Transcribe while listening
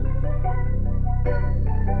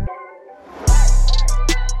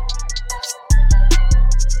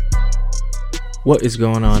What is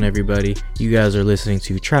going on, everybody? You guys are listening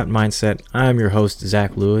to Trapped Mindset. I'm your host,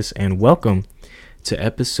 Zach Lewis, and welcome to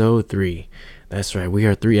episode 3. That's right, we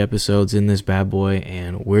are 3 episodes in this bad boy,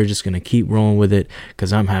 and we're just going to keep rolling with it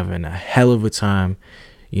because I'm having a hell of a time,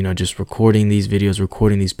 just recording these videos,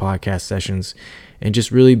 recording these podcast sessions, and just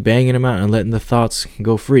really banging them out and letting the thoughts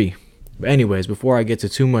go free. But anyways, before I get to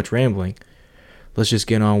too much rambling, let's just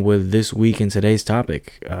get on with this week and today's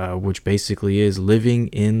topic, which basically is living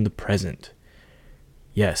in the present.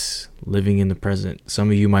 Yes, living in the present. Some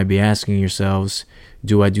of you might be asking yourselves,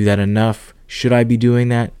 do I do that enough? Should I be doing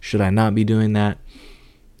that? Should I not be doing that?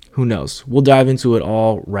 Who knows? We'll dive into it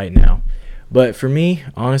all right now. But for me,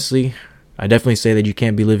 honestly, I definitely say that you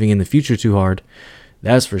can't be living in the future too hard.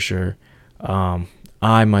 That's for sure.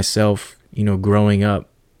 I myself, growing up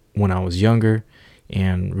when I was younger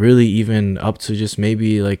and really even up to just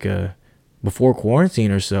maybe like before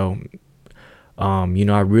quarantine or so, I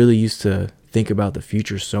really used to think about the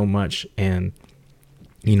future so much and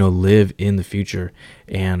live in the future.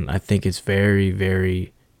 And I think it's very,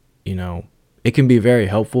 very, it can be very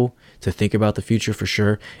helpful to think about the future for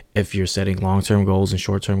sure if you're setting long-term goals and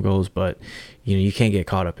short-term goals, but you can't get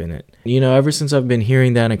caught up in it. Ever since I've been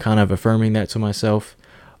hearing that and kind of affirming that to myself,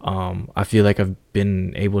 I feel like I've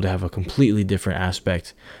been able to have a completely different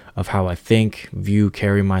aspect of how I think, view,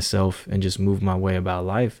 carry myself, and just move my way about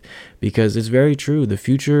life, because it's very true. The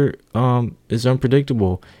future is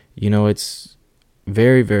unpredictable. It's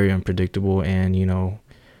very, very unpredictable, and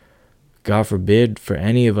God forbid for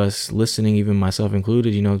any of us listening, even myself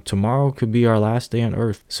included, tomorrow could be our last day on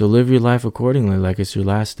earth. So live your life accordingly, like it's your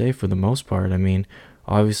last day for the most part. I mean,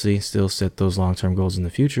 obviously still set those long-term goals in the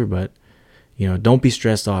future, but don't be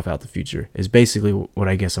stressed off out the future is basically what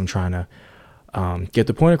I guess I'm trying to get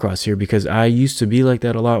the point across here, because I used to be like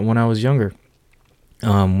that a lot when I was younger.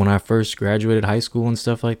 When I first graduated high school and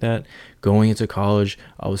stuff like that, going into college,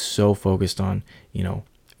 I was so focused on,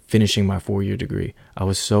 finishing my 4-year degree. I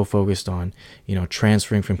was so focused on,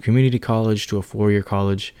 transferring from community college to a 4-year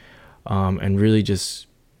college, and really just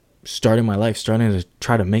starting my life, starting to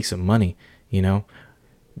try to make some money.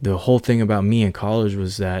 The whole thing about me in college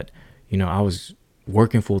was that, I was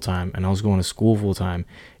working full time and I was going to school full time,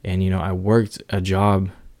 and I worked a job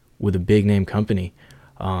with a big name company,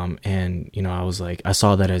 and I was like, I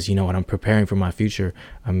saw that as what I'm preparing for my future.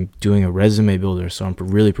 I'm doing a resume builder, so I'm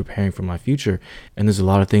really preparing for my future, and there's a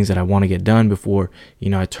lot of things that I want to get done before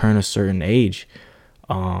I turn a certain age.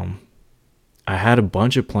 I had a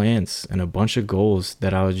bunch of plans and a bunch of goals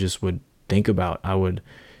that I would think about. I would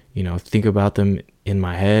think about them in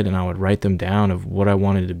my head, and I would write them down of what I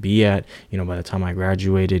wanted to be at, by the time I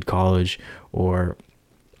graduated college, or,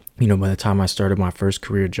 by the time I started my first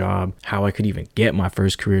career job, how I could even get my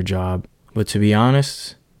first career job. But to be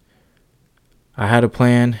honest, I had a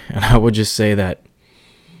plan, and I would just say that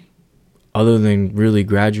other than really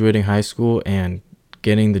graduating high school and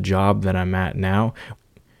getting the job that I'm at now,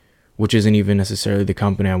 which isn't even necessarily the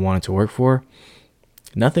company I wanted to work for,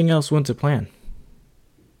 nothing else went to plan.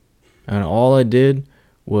 And all I did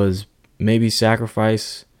was maybe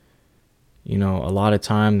sacrifice, a lot of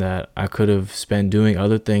time that I could have spent doing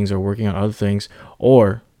other things or working on other things,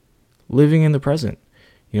 or living in the present.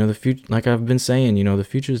 The future, like I've been saying, the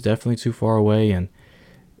future is definitely too far away. And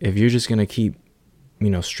if you're just going to keep,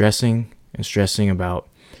 stressing about,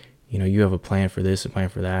 you have a plan for this, a plan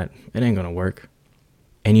for that, it ain't going to work.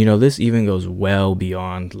 And, this even goes well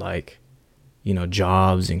beyond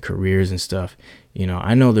jobs and careers and stuff.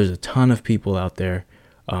 I know there's a ton of people out there,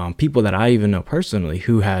 people that I even know personally,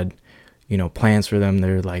 who had, plans for them.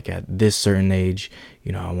 They're like, at this certain age,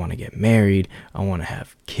 I want to get married. I want to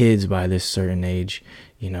have kids by this certain age.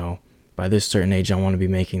 By this certain age, I want to be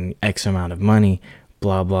making X amount of money,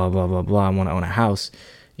 blah, blah, blah, blah, blah. I want to own a house.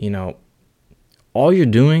 All you're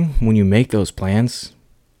doing when you make those plans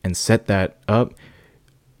and set that up,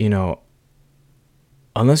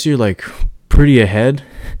 unless you're like pretty ahead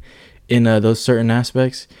in those certain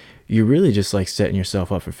aspects, you're really just like setting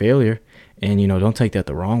yourself up for failure. And don't take that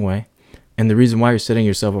the wrong way. And the reason why you're setting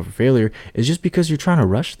yourself up for failure is just because you're trying to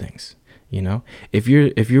rush things. If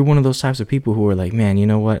you're one of those types of people who are like, man, you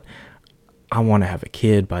know what, I want to have a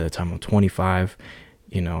kid by the time I'm 25,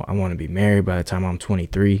 I want to be married by the time I'm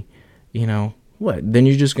 23, what, then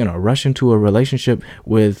you're just gonna rush into a relationship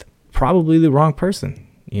with probably the wrong person.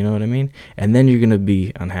 You know what I mean? And then you're gonna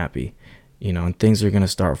be unhappy, and things are going to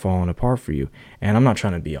start falling apart for you. And I'm not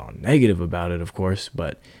trying to be all negative about it, of course,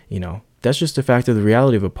 but, that's just a fact of the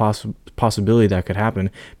reality of a possibility that could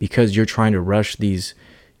happen, because you're trying to rush these,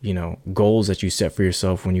 goals that you set for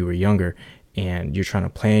yourself when you were younger, and you're trying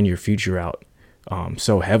to plan your future out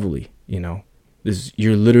so heavily,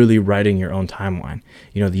 You're literally writing your own timeline.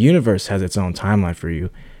 The universe has its own timeline for you,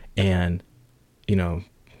 and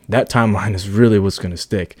that timeline is really what's going to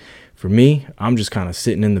stick. For me, I'm just kind of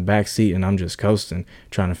sitting in the back seat and I'm just coasting,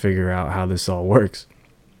 trying to figure out how this all works.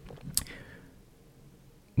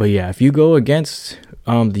 But yeah, if you go against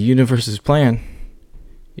the universe's plan,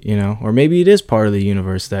 or maybe it is part of the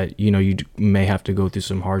universe that, you may have to go through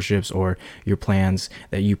some hardships, or your plans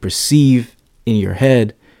that you perceive in your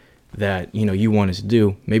head that, you wanted to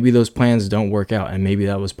do. Maybe those plans don't work out, and maybe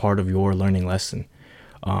that was part of your learning lesson.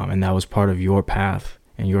 And that was part of your path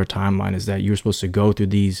and your timeline, is that you're supposed to go through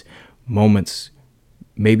these moments,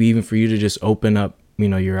 maybe even for you to just open up,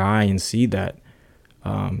 your eye and see that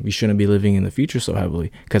you shouldn't be living in the future so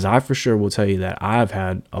heavily. Because I for sure will tell you that I've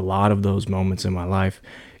had a lot of those moments in my life.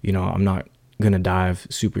 I'm not going to dive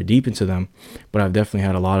super deep into them, but I've definitely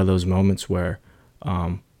had a lot of those moments where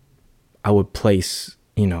I would place,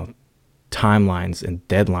 timelines and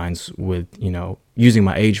deadlines with, using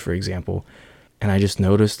my age, for example. And I just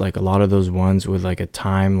noticed like a lot of those ones with like a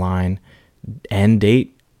timeline end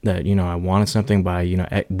date that, I wanted something by,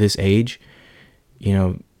 at this age,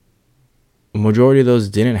 majority of those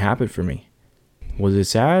didn't happen for me. Was it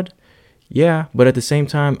sad? Yeah. But at the same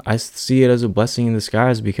time, I see it as a blessing in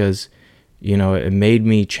disguise, because, it made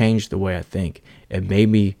me change the way I think. It made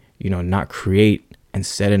me, not create and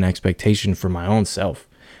set an expectation for my own self,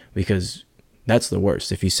 because that's the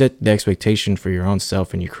worst. If you set the expectation for your own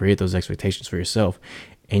self and you create those expectations for yourself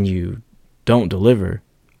and you don't deliver,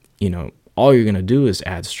 all you're going to do is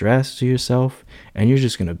add stress to yourself, and you're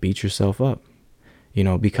just going to beat yourself up,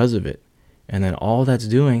 because of it. And then all that's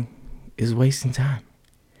doing is wasting time.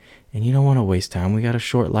 And you don't want to waste time. We got a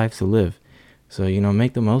short life to live. So,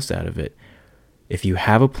 make the most out of it. If you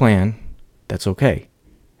have a plan, that's okay.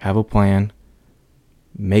 Have a plan,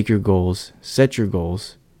 make your goals, set your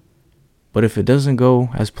goals. But if it doesn't go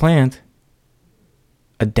as planned,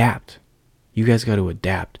 adapt. You guys got to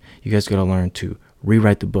adapt. You guys got to learn to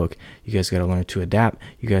rewrite the book. You guys got to learn to adapt.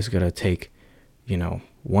 You guys got to take,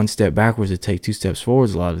 one step backwards to take 2 steps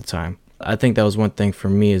forwards a lot of the time. I think that was one thing for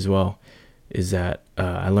me as well, is that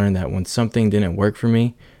I learned that when something didn't work for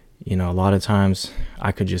me, a lot of times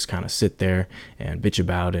I could just kind of sit there and bitch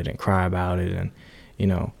about it and cry about it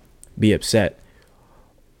and, be upset,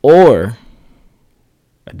 or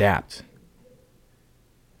adapt.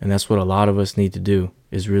 And that's what a lot of us need to do,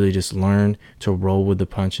 is really just learn to roll with the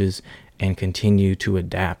punches and continue to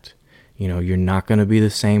adapt. You're not going to be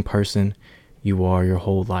the same person you are your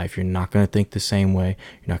whole life. You're not going to think the same way.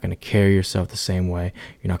 You're not going to carry yourself the same way.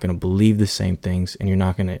 You're not going to believe the same things, and you're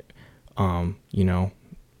not going to,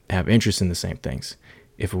 have interest in the same things.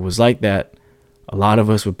 If it was like that, a lot of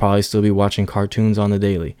us would probably still be watching cartoons on the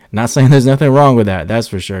daily. Not saying there's nothing wrong with that, that's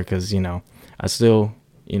for sure, because, I still,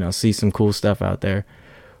 see some cool stuff out there.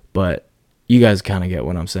 But you guys kind of get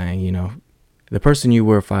what I'm saying. The person you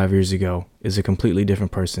were 5 years ago is a completely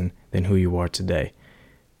different person than who you are today.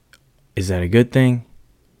 Is that a good thing?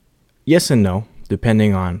 Yes and no,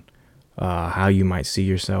 depending on how you might see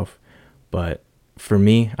yourself. But for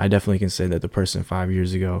me, I definitely can say that the person 5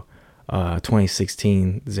 years ago,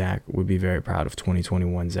 2016 Zach, would be very proud of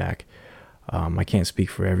 2021 Zach. I can't speak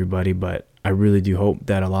for everybody, but I really do hope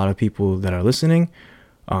that a lot of people that are listening,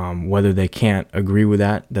 whether they can't agree with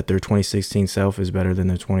that their 2016 self is better than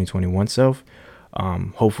their 2021 self,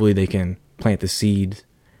 hopefully they can plant the seed,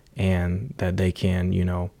 and that they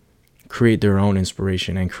can, create their own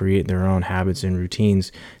inspiration and create their own habits and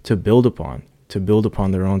routines to build upon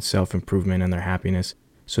their own self-improvement and their happiness,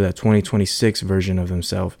 so that 2026 version of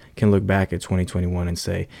themselves can look back at 2021 and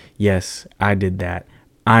say, yes, I did that.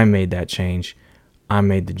 I made that change. I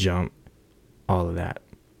made the jump, all of that.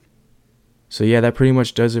 So yeah, that pretty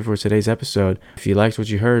much does it for today's episode. If you liked what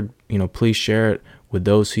you heard, please share it with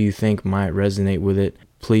those who you think might resonate with it.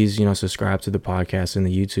 Please, subscribe to the podcast and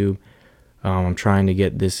the YouTube. I'm trying to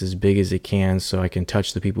get this as big as it can so I can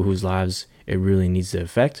touch the people whose lives it really needs to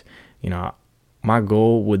affect. My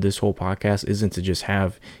goal with this whole podcast isn't to just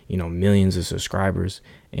have, millions of subscribers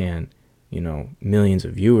and, millions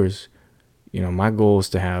of viewers. My goal is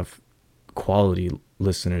to have quality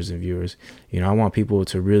listeners and viewers. I want people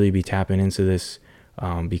to really be tapping into this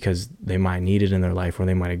because they might need it in their life, or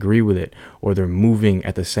they might agree with it, or they're moving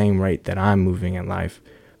at the same rate that I'm moving in life.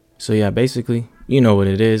 So yeah, basically, you know what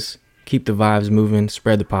it is. Keep the vibes moving,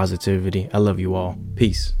 spread the positivity. I love you all.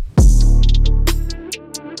 Peace.